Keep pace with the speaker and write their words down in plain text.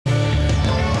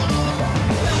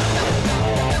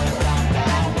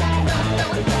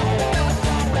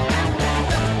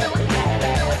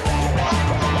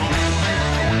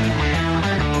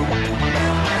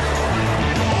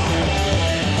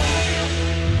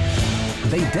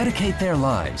They dedicate their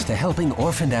lives to helping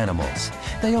orphaned animals.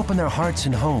 They open their hearts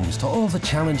and homes to all the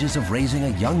challenges of raising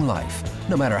a young life,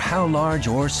 no matter how large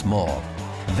or small.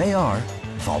 They are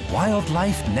the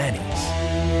Wildlife Nannies.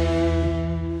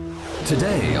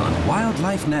 Today on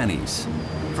Wildlife Nannies,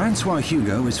 Francois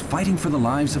Hugo is fighting for the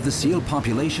lives of the seal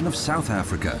population of South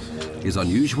Africa. His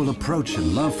unusual approach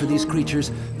and love for these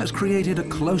creatures has created a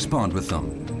close bond with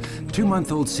them.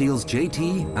 2-month-old seals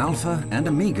JT, Alpha, and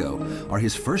Amigo are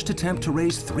his first attempt to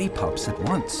raise 3 pups at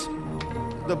once.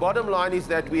 The bottom line is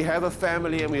that we have a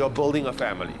family and we are building a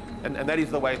family. And that is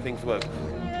the way things work.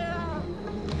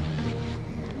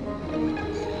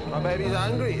 My baby's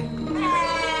hungry.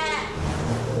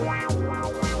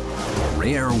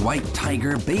 Rare white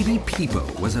tiger baby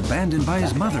Pipo was abandoned by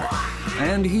his mother,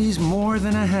 and he's more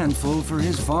than a handful for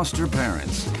his foster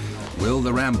parents. Will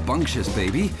the rambunctious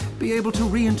baby be able to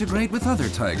reintegrate with other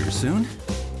tigers soon?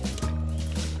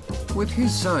 With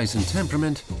his size and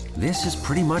temperament, this is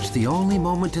pretty much the only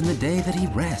moment in the day that he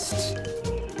rests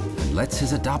and lets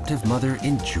his adoptive mother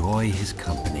enjoy his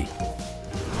company.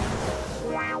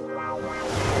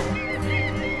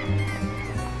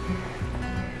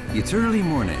 It's early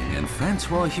morning and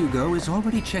Francois Hugo is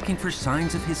already checking for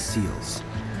signs of his seals.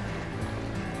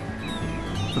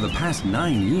 For the past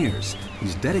 9 years,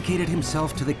 he's dedicated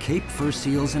himself to the Cape fur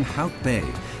seals in Hout Bay,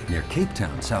 near Cape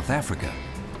Town, South Africa.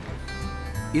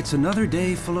 It's another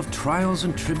day full of trials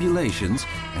and tribulations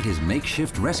at his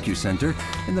makeshift rescue center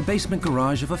in the basement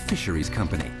garage of a fisheries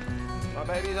company. My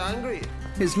baby's hungry.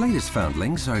 His latest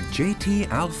foundlings are JT,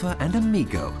 Alpha, and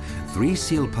Amigo, 3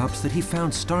 seal pups that he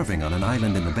found starving on an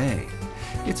island in the bay.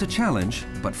 It's a challenge,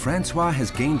 but Francois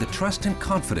has gained the trust and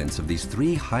confidence of these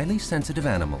 3 highly sensitive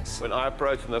animals. When I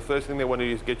approach them, the first thing they want to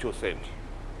do is get your scent.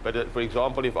 But for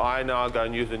example, if I now go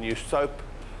and use a new soap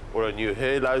or a new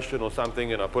hair lotion or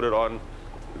something and I put it on,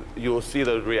 you'll see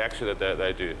the reaction that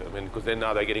they do. I mean, because then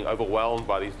now they're getting overwhelmed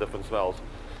by these different smells.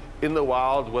 In the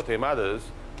wild with their mother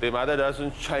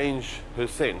doesn't change her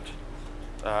scent.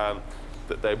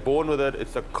 They're born with it.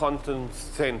 It's a constant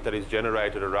scent that is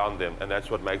generated around them, and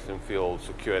that's what makes them feel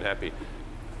secure and happy.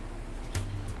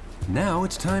 Now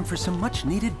it's time for some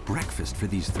much-needed breakfast for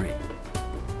these 3.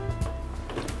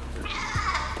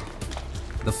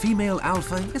 The female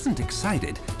Alpha isn't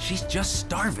excited. She's just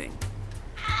starving.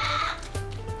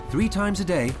 3 times a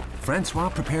day, Francois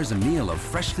prepares a meal of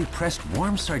freshly pressed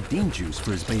warm sardine juice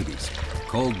for his babies.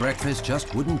 Cold breakfast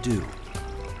just wouldn't do.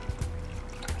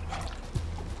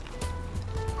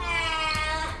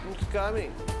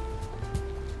 Coming.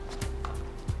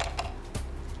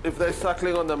 If they're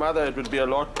suckling on the mother, it would be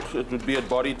at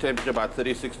body temperature about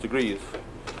 36 degrees.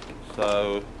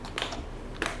 So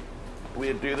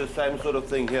we do the same sort of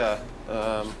thing here.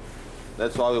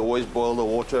 That's why we always boil the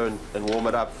water and warm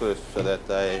it up first, so that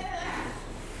they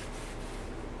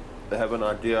have an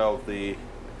idea of if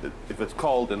it's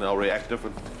cold, then they'll react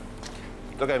differently.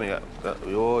 Look at me.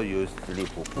 We all use silly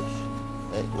poo-poos.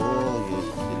 They all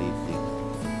use silly things.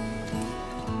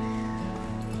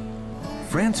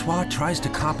 Francois tries to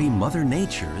copy Mother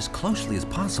Nature as closely as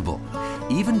possible,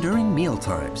 even during meal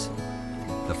times.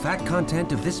 The fat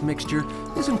content of this mixture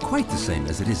isn't quite the same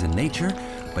as it is in nature,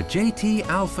 but JT,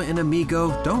 Alpha, and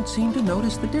Amigo don't seem to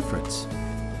notice the difference.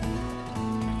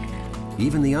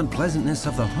 Even the unpleasantness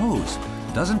of the hose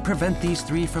doesn't prevent these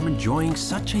 3 from enjoying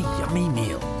such a yummy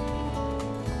meal.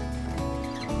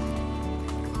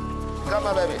 Come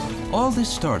on, baby. All this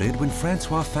started when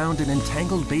Francois found an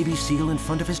entangled baby seal in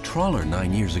front of his trawler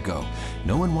 9 years ago.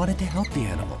 No one wanted to help the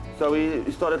animal. So we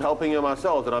started helping him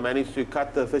ourselves, and I managed to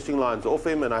cut the fishing lines off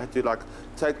him, and I had to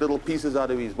take little pieces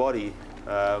out of his body.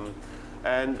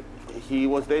 And he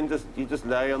just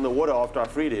lay on the water after I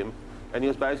freed him, and he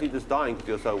was basically just dying because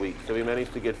he was so weak. So we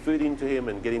managed to get food into him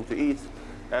and get him to eat,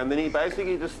 and then he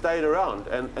basically just stayed around.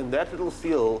 And that little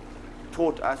seal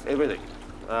taught us everything.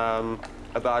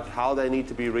 About how they need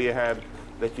to be rehabbed,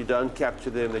 that you don't capture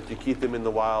them, that you keep them in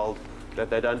the wild, that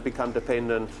they don't become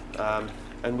dependent.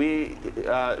 And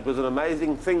it was an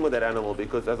amazing thing with that animal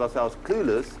because, as I said, I was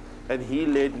clueless, and he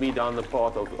led me down the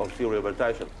path of seal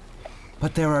rehabilitation.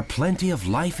 But there are plenty of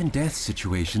life and death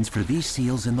situations for these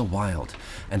seals in the wild,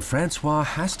 and Francois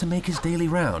has to make his daily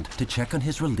round to check on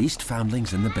his released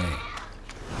foundlings in the bay.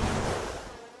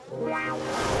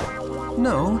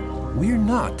 No, we're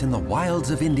not in the wilds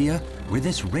of India, where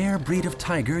this rare breed of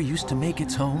tiger used to make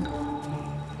its home.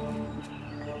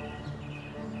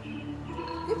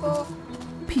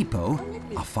 Pipo,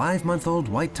 a 5-month-old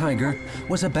white tiger,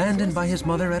 was abandoned by his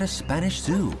mother at a Spanish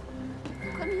zoo.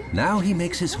 Now he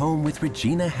makes his home with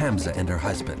Regina Hamza and her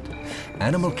husband,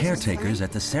 animal caretakers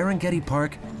at the Serengeti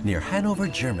Park near Hanover,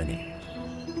 Germany.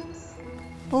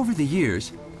 Over the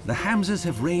years, the Hamzas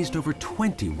have raised over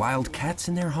 20 wild cats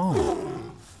in their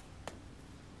home.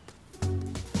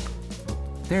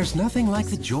 There's nothing like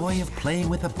the joy of playing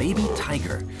with a baby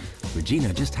tiger.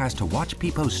 Regina just has to watch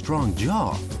Pipo's strong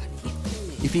jaw.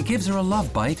 If he gives her a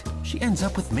love bite, she ends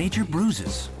up with major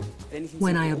bruises.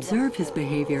 When I observe his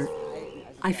behavior,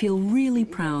 I feel really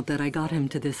proud that I got him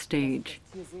to this stage.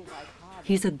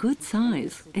 He's a good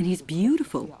size, and he's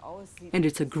beautiful. And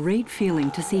it's a great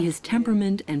feeling to see his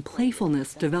temperament and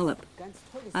playfulness develop.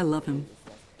 I love him.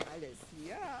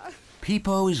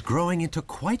 Pipo is growing into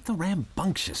quite the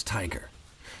rambunctious tiger.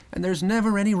 And there's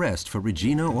never any rest for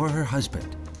Regina or her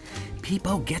husband.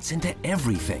 Pipo gets into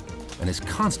everything and is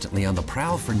constantly on the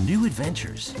prowl for new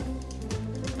adventures.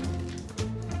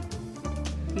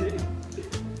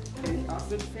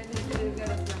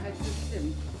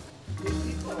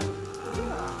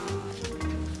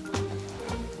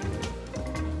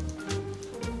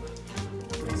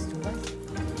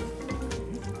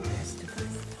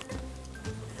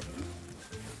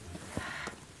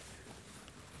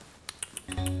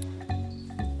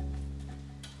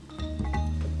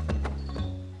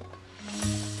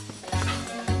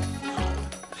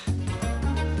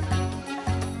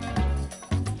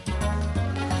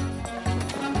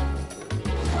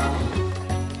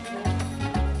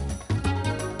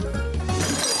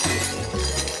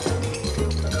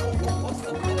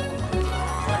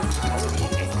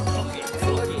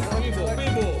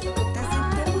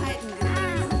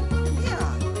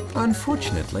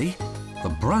 Unfortunately, the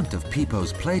brunt of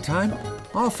Pipo's playtime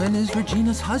often is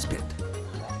Regina's husband.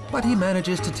 But he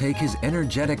manages to take his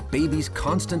energetic baby's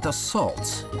constant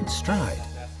assaults in stride.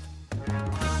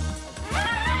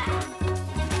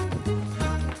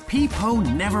 Pipo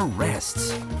never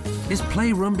rests. His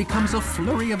playroom becomes a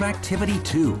flurry of activity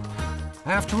too.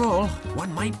 After all,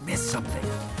 one might miss something,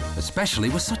 especially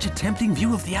with such a tempting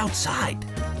view of the outside.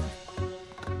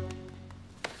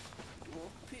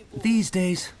 These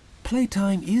days,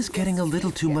 playtime is getting a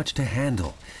little too much to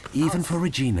handle, even for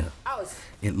Regina.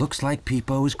 It looks like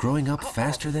Pipo is growing up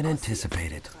faster than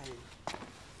anticipated.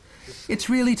 It's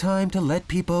really time to let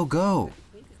Pipo go.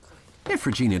 If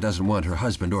Regina doesn't want her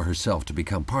husband or herself to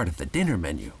become part of the dinner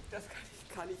menu.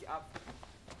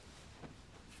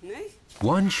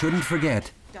 One shouldn't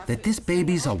forget that this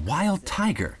baby's a wild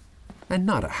tiger and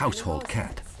not a household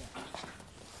cat.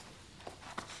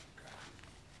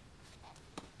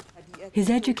 His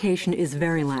education is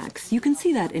very lax. You can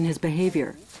see that in his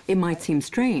behavior. It might seem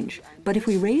strange, but if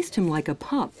we raised him like a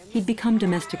pup, he'd become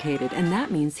domesticated, and that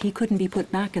means he couldn't be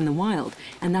put back in the wild,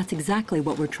 and that's exactly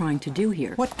what we're trying to do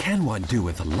here. What can one do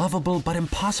with a lovable but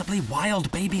impossibly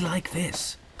wild baby like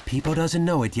this? Pipo doesn't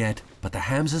know it yet, but the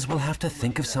Hamzas will have to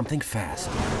think of something fast.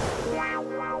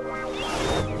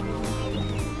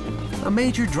 A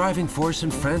major driving force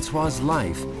in Francois'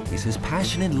 life is his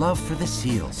passion and love for the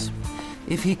seals.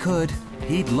 If he could,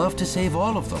 he'd love to save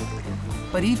all of them.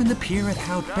 But even the pier at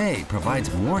Hout Bay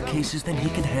provides more cases than he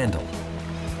can handle.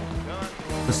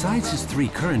 Besides his 3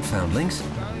 current foundlings,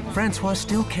 Francois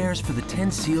still cares for the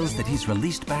 10 seals that he's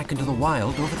released back into the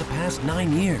wild over the past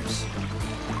 9 years.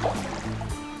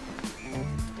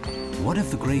 One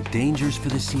of the great dangers for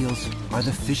the seals are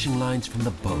the fishing lines from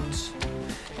the boats.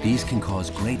 These can cause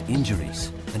great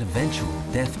injuries and eventual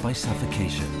death by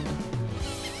suffocation.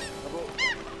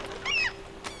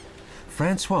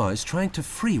 Francois is trying to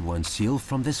free one seal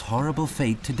from this horrible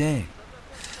fate today.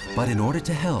 But in order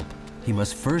to help, he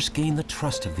must first gain the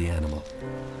trust of the animal.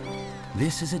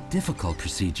 This is a difficult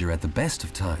procedure at the best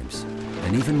of times,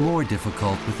 and even more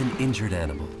difficult with an injured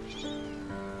animal.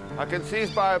 I can see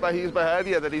by his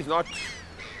behavior that he's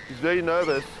very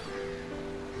nervous.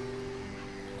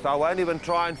 So I won't even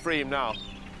try and free him now.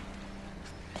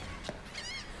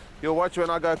 You'll watch when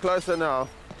I go closer now.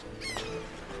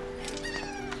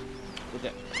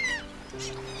 Okay.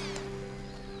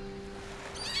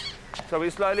 So we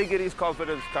slowly get his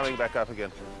confidence coming back up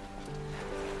again.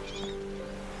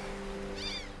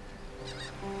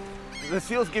 The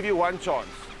seals give you one chance.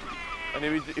 And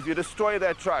if you destroy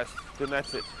that trust, then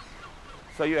that's it.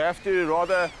 So you have to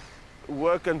rather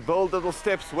work and build little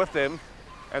steps with them,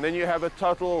 and then you have a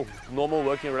total normal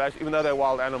working relationship, even though they're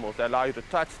wild animals. They allow you to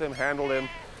touch them, handle them.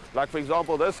 Like, for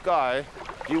example, this guy,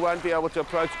 you won't be able to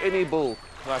approach any bull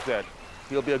like that.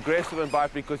 He'll be aggressive and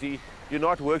bite because you're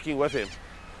not working with him.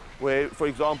 Where, for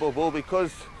example, bull,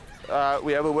 because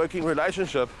we have a working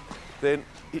relationship, then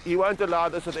he won't allow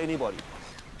this with anybody.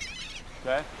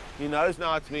 Okay? He knows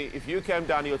now it's me. If you came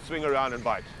down, he'll swing around and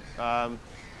bite.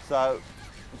 So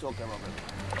it's all come on.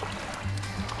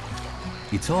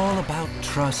 It's all about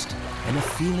trust and a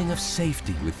feeling of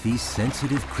safety with these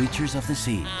sensitive creatures of the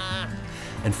sea.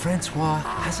 and Francois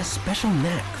has a special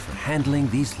knack for handling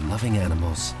these loving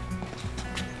animals.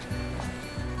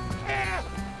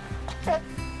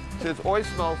 So it's always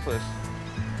smell first.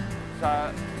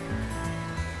 So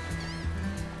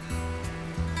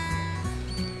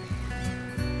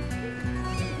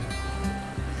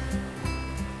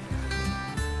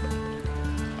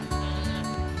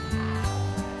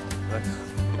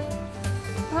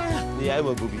yeah,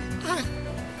 my booby.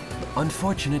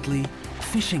 Unfortunately,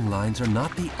 fishing lines are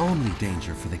not the only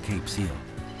danger for the Cape seal.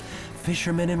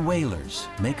 Fishermen and whalers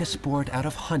make a sport out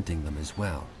of hunting them as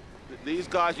well. These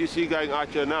guys you see going out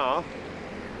here now,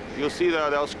 you'll see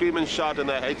they'll scream and shout and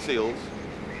they hate seals.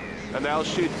 And they'll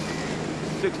shoot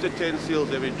 6 to 10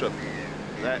 seals every trip.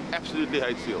 They absolutely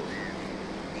hate seals.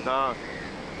 Now,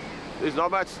 there's not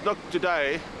much, not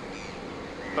today,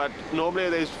 but normally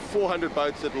there's 400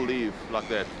 boats that will leave like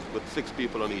that with 6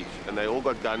 people on each. And they all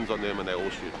got guns on them and they all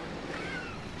shoot.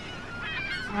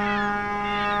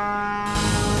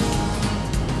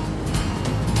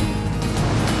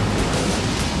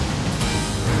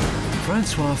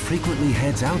 Francois frequently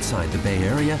heads outside the Bay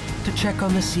Area to check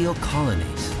on the seal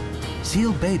colonies.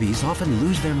 Seal babies often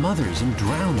lose their mothers and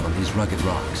drown on these rugged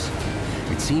rocks.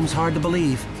 It seems hard to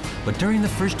believe, but during the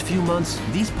first few months,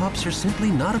 these pups are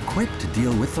simply not equipped to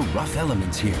deal with the rough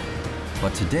elements here.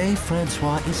 But today,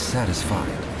 Francois is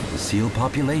satisfied. The seal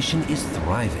population is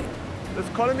thriving. This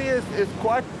colony is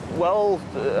quite well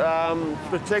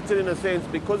protected in a sense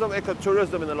because of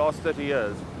ecotourism in the last 30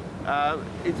 years.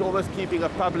 It's almost keeping a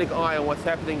public eye on what's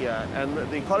happening here, and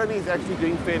the colony is actually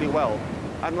doing fairly well.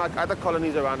 Unlike other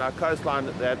colonies around our coastline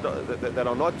that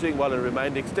are not doing well and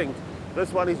remained extinct,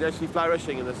 this one is actually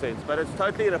flourishing in a sense. But it's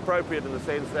totally inappropriate in the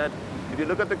sense that if you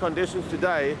look at the conditions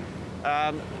today,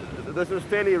 this is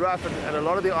fairly rough, and a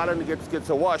lot of the island gets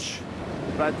a wash.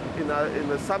 But in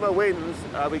the summer winds,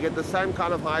 we get the same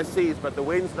kind of high seas, but the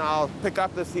winds now pick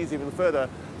up the seas even further,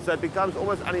 so it becomes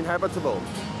almost uninhabitable.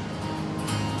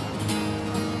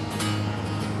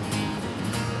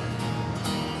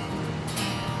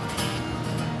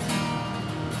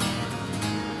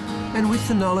 And with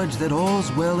the knowledge that all's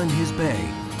well in his bay,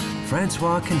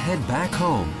 Francois can head back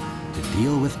home to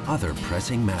deal with other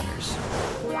pressing matters.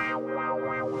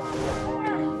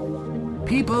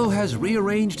 Pipo has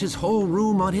rearranged his whole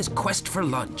room on his quest for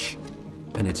lunch.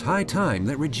 And it's high time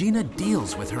that Regina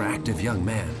deals with her active young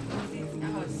man.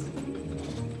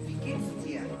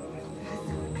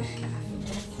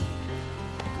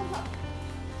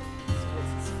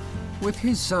 With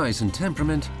his size and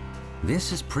temperament,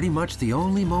 this is pretty much the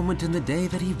only moment in the day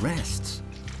that he rests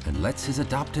and lets his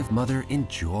adoptive mother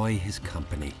enjoy his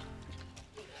company.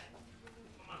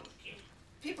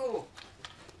 Pipo!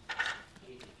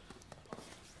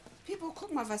 Pipo,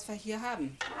 guck mal, was wir hier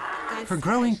haben. For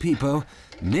growing Pipo,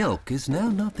 milk is now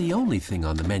not the only thing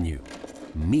on the menu.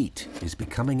 Meat is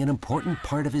becoming an important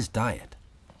part of his diet.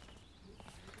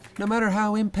 No matter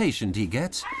how impatient he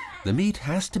gets, the meat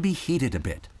has to be heated a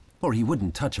bit, or he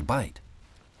wouldn't touch a bite.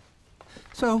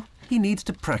 So he needs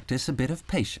to practice a bit of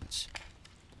patience.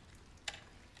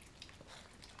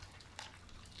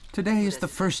 Today is the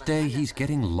first day he's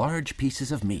getting large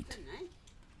pieces of meat.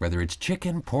 Whether it's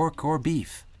chicken, pork, or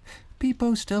beef,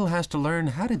 Pipo still has to learn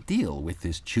how to deal with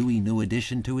this chewy new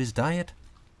addition to his diet.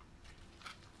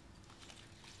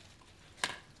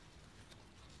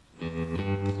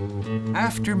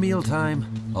 After mealtime,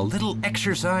 a little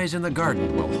exercise in the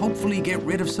garden will hopefully get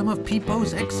rid of some of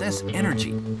Pipo's excess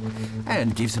energy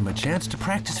and gives him a chance to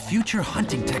practice future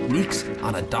hunting techniques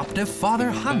on adoptive father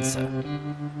Hamza.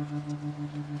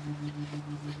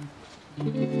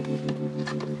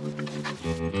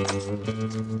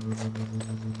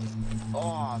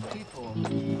 Oh, Pipo.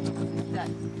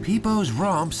 Pipo's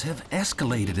romps have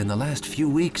escalated in the last few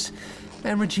weeks,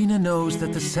 and Regina knows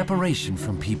that the separation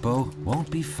from Pipo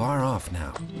won't be far off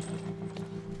now.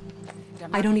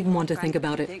 I don't even want to think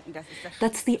about it.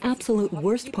 That's the absolute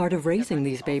worst part of raising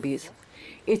these babies.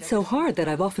 It's so hard that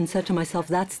I've often said to myself,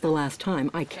 that's the last time.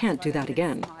 I can't do that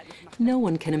again. No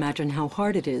one can imagine how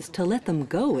hard it is to let them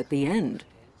go at the end.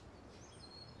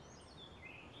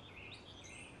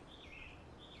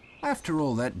 After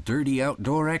all that dirty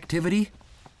outdoor activity,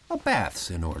 a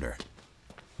bath's in order.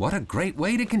 What a great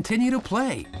way to continue to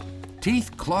play.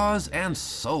 Teeth, claws, and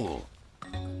soul.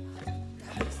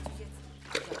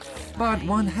 But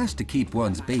one has to keep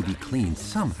one's baby clean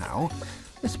somehow,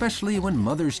 especially when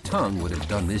mother's tongue would have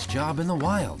done this job in the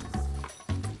wild.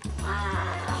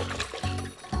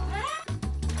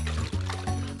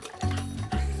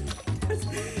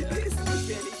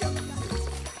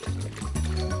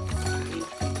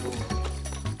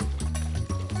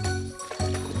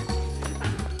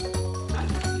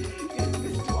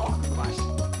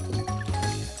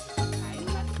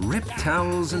 Wet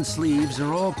towels and sleeves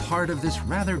are all part of this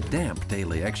rather damp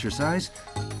daily exercise,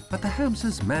 but the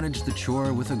Hamzas manage the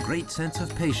chore with a great sense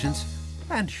of patience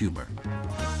and humor.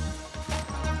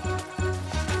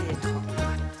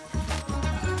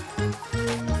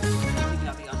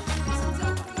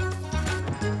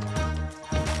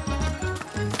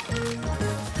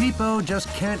 Pipo just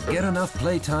can't get enough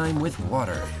playtime with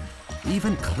water.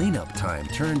 Even cleanup time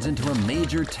turns into a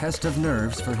major test of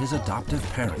nerves for his adoptive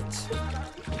parents.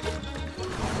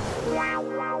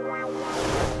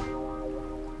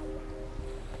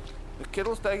 The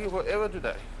kettle's taking forever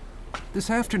today. This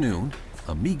afternoon,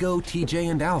 Amigo, TJ,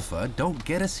 and Alpha don't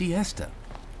get a siesta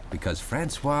because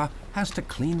Francois has to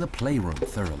clean the playroom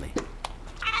thoroughly.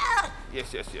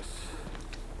 Yes, yes, yes.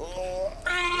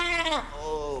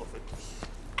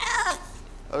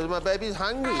 Oh, my baby's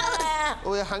hungry. Oh,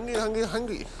 we're hungry, hungry,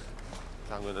 hungry.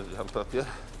 I'm going to jump up here.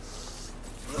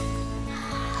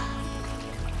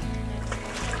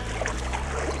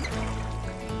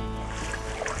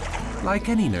 Like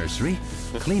any nursery,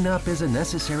 cleanup is a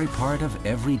necessary part of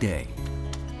every day.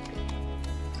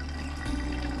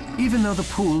 Even though the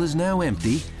pool is now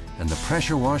empty and the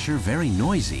pressure washer very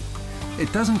noisy,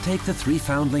 it doesn't take the three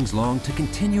foundlings long to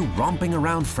continue romping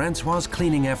around Francois'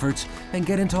 cleaning efforts and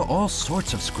get into all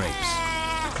sorts of scrapes.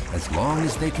 As long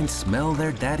as they can smell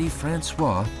their daddy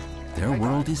Francois, their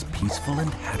world is peaceful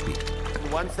and happy.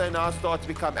 Once they now start to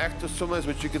become active swimmers,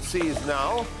 which you can see is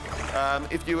now,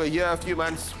 if you were here a few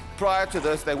months prior to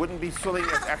this, they wouldn't be swimming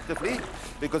as actively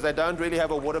because they don't really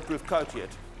have a waterproof coat yet.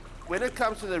 When it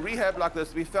comes to the rehab like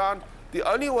this, we found the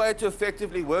only way to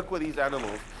effectively work with these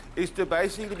animals is to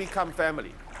basically become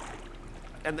family.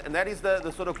 And that is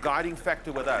the sort of guiding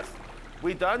factor with us.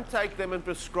 We don't take them and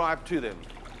prescribe to them.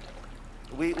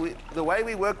 The way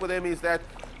we work with them is that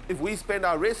if we spend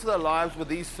our rest of our lives with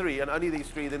these three, and only these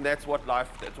three, then that's what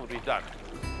we've done.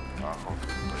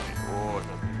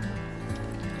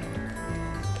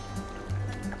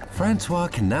 Francois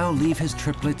can now leave his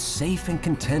triplets safe and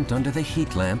content under the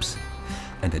heat lamps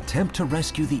and attempt to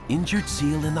rescue the injured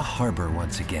seal in the harbor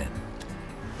once again.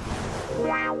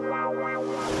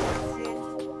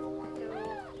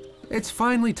 It's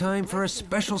finally time for a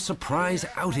special surprise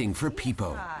outing for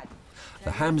Pipo.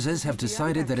 The Hamzas have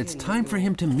decided that it's time for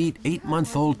him to meet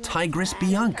 8-month-old tigress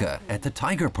Bianca at the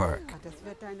Tiger Park.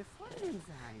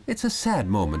 It's a sad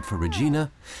moment for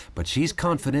Regina, but she's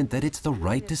confident that it's the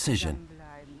right decision.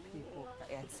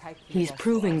 He's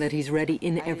proving that he's ready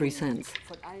in every sense.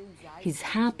 He's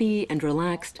happy and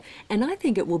relaxed, and I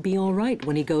think it will be all right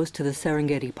when he goes to the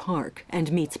Serengeti Park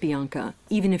and meets Bianca.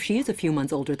 Even if she is a few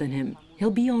months older than him,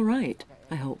 he'll be all right,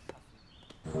 I hope.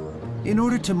 In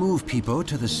order to move Pipo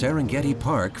to the Serengeti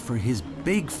Park for his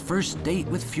big first date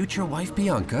with future wife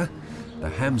Bianca, the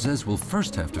Hamzas will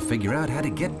first have to figure out how to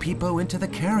get Pipo into the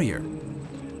carrier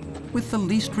with the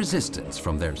least resistance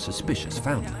from their suspicious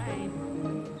foundling.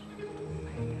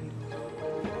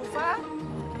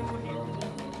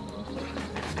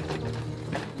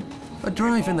 A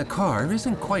drive in the car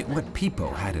isn't quite what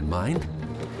Pipo had in mind.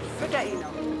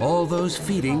 All those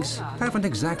feedings haven't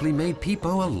exactly made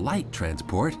Pipo a light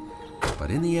transport, but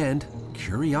in the end,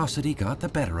 curiosity got the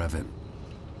better of him.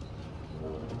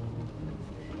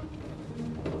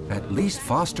 At least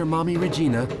foster mommy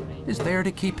Regina is there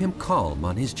to keep him calm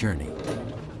on his journey.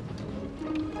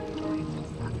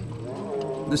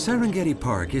 The Serengeti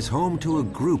Park is home to a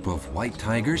group of white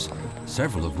tigers,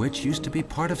 several of which used to be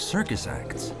part of circus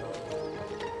acts.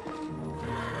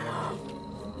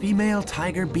 Female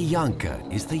tiger Bianca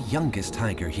is the youngest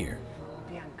tiger here.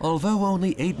 Although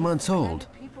only 8 months old,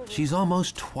 she's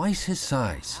almost twice his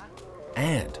size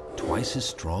and twice as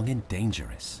strong and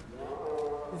dangerous.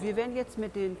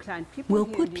 We'll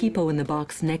put Pipo in the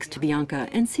box next to Bianca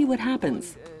and see what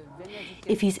happens.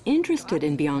 If he's interested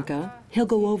in Bianca, he'll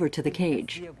go over to the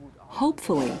cage.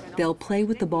 Hopefully, they'll play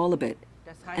with the ball a bit,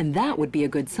 and that would be a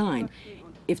good sign.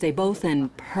 If they both then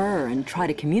purr and try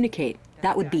to communicate,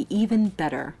 that would be even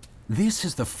better. This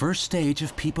is the first stage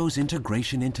of Pipo's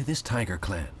integration into this tiger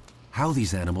clan. How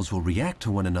these animals will react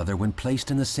to one another when placed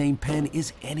in the same pen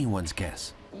is anyone's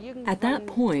guess. At that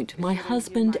point, my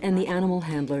husband and the animal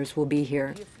handlers will be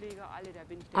here.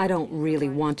 I don't really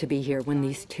want to be here when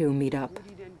these two meet up.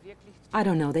 I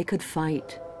don't know, they could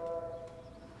fight.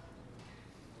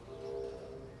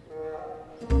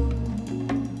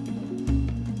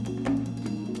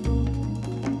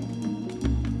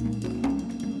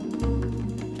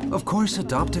 Of course,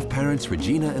 adoptive parents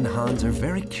Regina and Hans are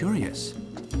very curious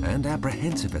and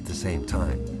apprehensive at the same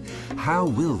time. How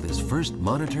will this first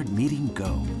monitored meeting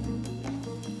go?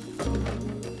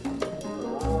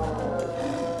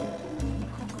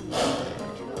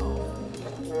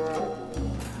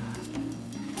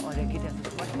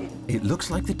 It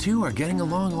looks like the two are getting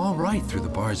along all right through the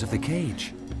bars of the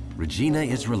cage. Regina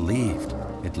is relieved.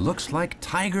 It looks like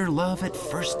tiger love at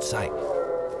first sight.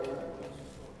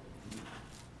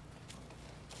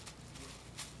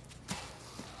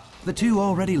 The two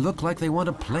already look like they want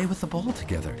to play with the ball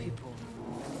together.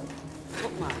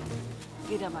 Guck mal.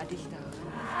 Geh da mal dichter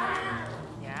ran.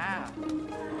 Ja.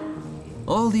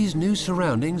 All these new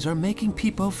surroundings are making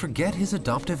Pipo forget his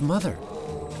adoptive mother.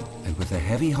 And with a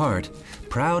heavy heart,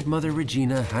 proud Mother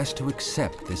Regina has to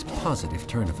accept this positive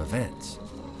turn of events.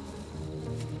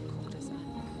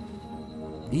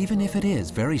 Even if it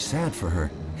is very sad for her,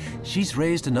 she's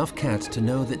raised enough cats to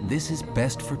know that this is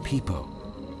best for Pipo.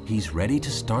 He's ready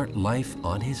to start life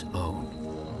on his own.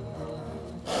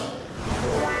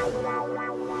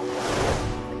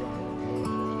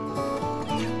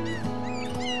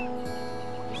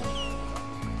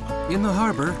 In the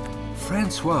harbor,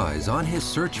 Francois is on his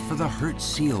search for the hurt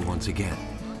seal once again.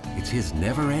 It's his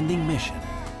never-ending mission.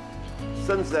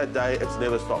 Since that day, it's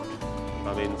never stopped.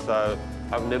 I mean, so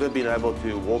I've never been able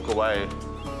to walk away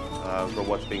from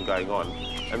what's been going on.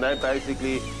 And they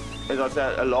basically, as I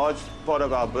said, a large part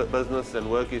of our business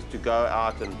and work is to go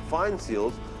out and find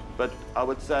seals, but I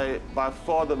would say by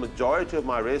far the majority of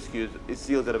my rescues is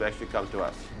seals that have actually come to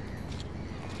us.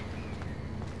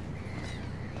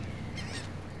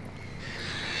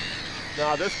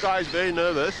 Now this guy is very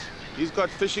nervous. He's got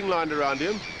fishing line around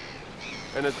him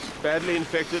and it's badly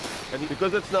infected, and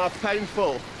because it's now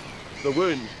painful, the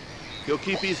wound, he'll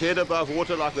keep his head above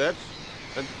water like that,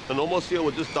 and a normal seal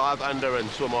would just dive under and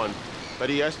swim on. But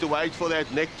he has to wait for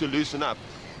that neck to loosen up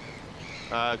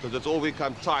because it's all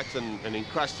become tight and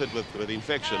encrusted with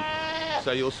infection.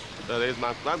 So you'll, there's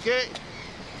Mamke.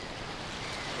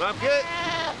 Mamke.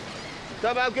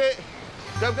 Come, Mamke.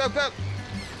 Come, come, come.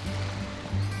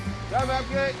 Come,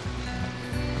 Mamke.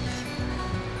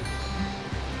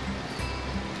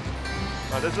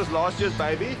 Now this is last year's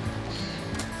baby.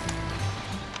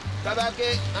 Come,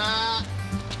 Mamke.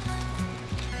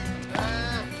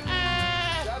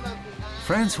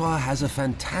 Francois has a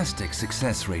fantastic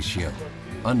success ratio,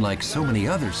 unlike so many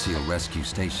other seal rescue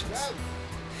stations.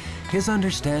 His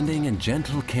understanding and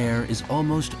gentle care is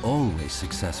almost always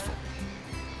successful.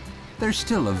 There's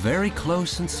still a very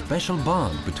close and special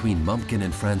bond between Mumpkin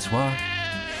and Francois.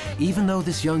 Even though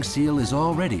this young seal is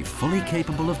already fully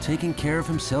capable of taking care of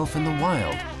himself in the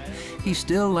wild, he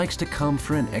still likes to come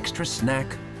for an extra snack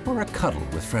or a cuddle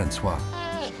with Francois.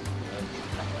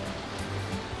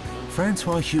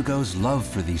 Francois Hugo's love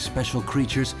for these special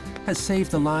creatures has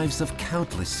saved the lives of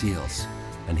countless seals,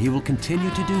 and he will continue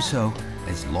to do so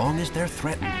as long as they're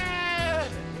threatened.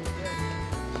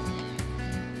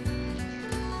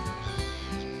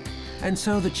 And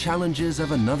so the challenges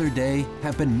of another day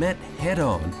have been met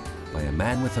head-on by a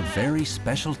man with a very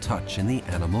special touch in the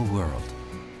animal world.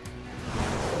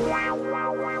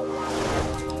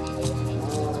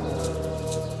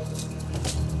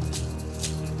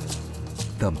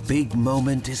 The big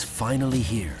moment is finally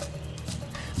here.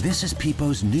 This is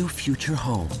Pipo's new future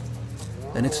home.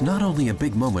 And it's not only a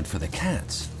big moment for the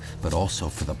cats, but also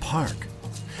for the park.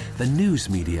 The news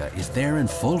media is there in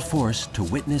full force to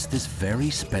witness this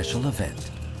very special event.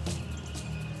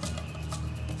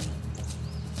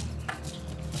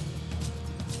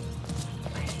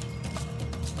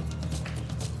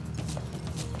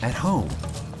 At home,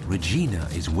 Regina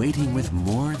is waiting with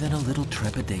more than a little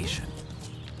trepidation.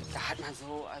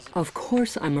 Of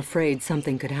course I'm afraid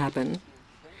something could happen.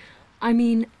 I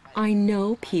mean, I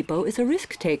know Pipo is a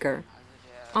risk taker.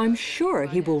 I'm sure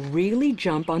he will really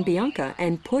jump on Bianca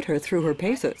and put her through her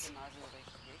paces.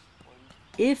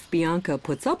 If Bianca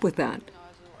puts up with that,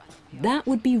 that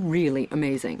would be really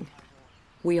amazing.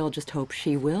 We all just hope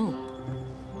she will.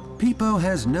 Pipo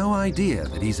has no idea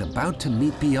that he's about to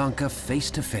meet Bianca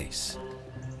face to face,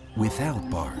 without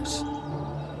bars.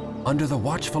 Under the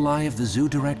watchful eye of the zoo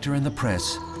director and the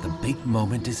press, the big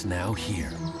moment is now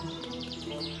here.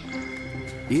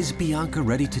 Is Bianca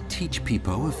ready to teach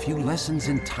Pipo a few lessons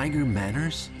in tiger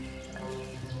manners?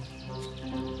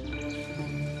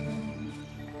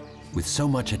 With so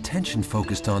much attention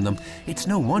focused on them, it's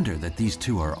no wonder that these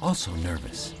two are also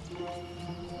nervous.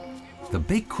 The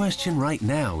big question right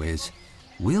now is,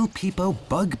 will Pipo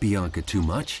bug Bianca too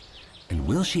much? And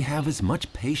will she have as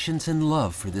much patience and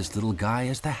love for this little guy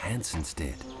as the Hansons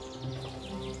did?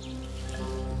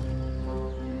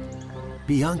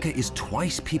 Bianca is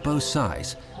twice Pipo's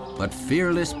size, but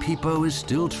fearless Pipo is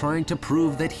still trying to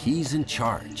prove that he's in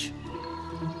charge.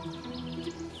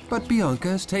 But Bianca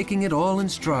is taking it all in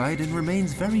stride and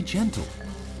remains very gentle.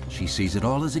 She sees it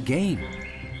all as a game.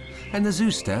 And the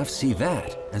zoo staff see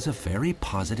that as a very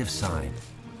positive sign.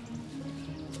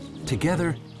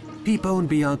 Together, Pipo and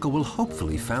Bianca will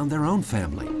hopefully found their own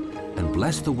family and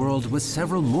bless the world with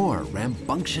several more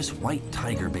rambunctious white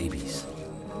tiger babies.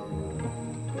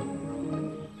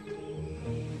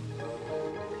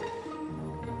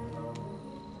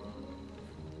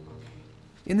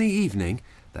 In the evening,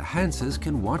 the Hamzas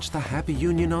can watch the happy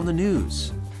union on the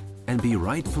news and be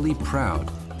rightfully proud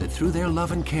that through their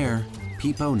love and care,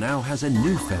 Pipo now has a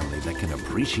new family that can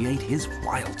appreciate his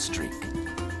wild streak.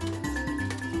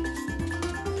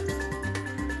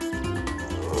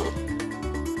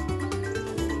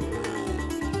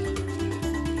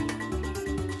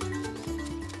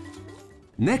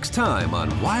 Next time on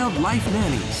Wildlife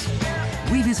Nannies,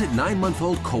 we visit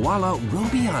 9-month-old koala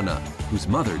Robiana, whose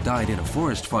mother died in a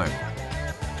forest fire.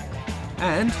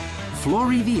 And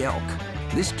Flory the elk.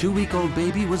 This 2-week-old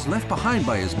baby was left behind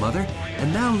by his mother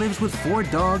and now lives with 4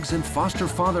 dogs and foster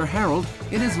father Harold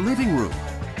in his living room.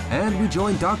 And we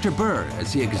join Dr. Burr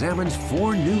as he examines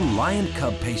 4 new lion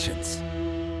cub patients.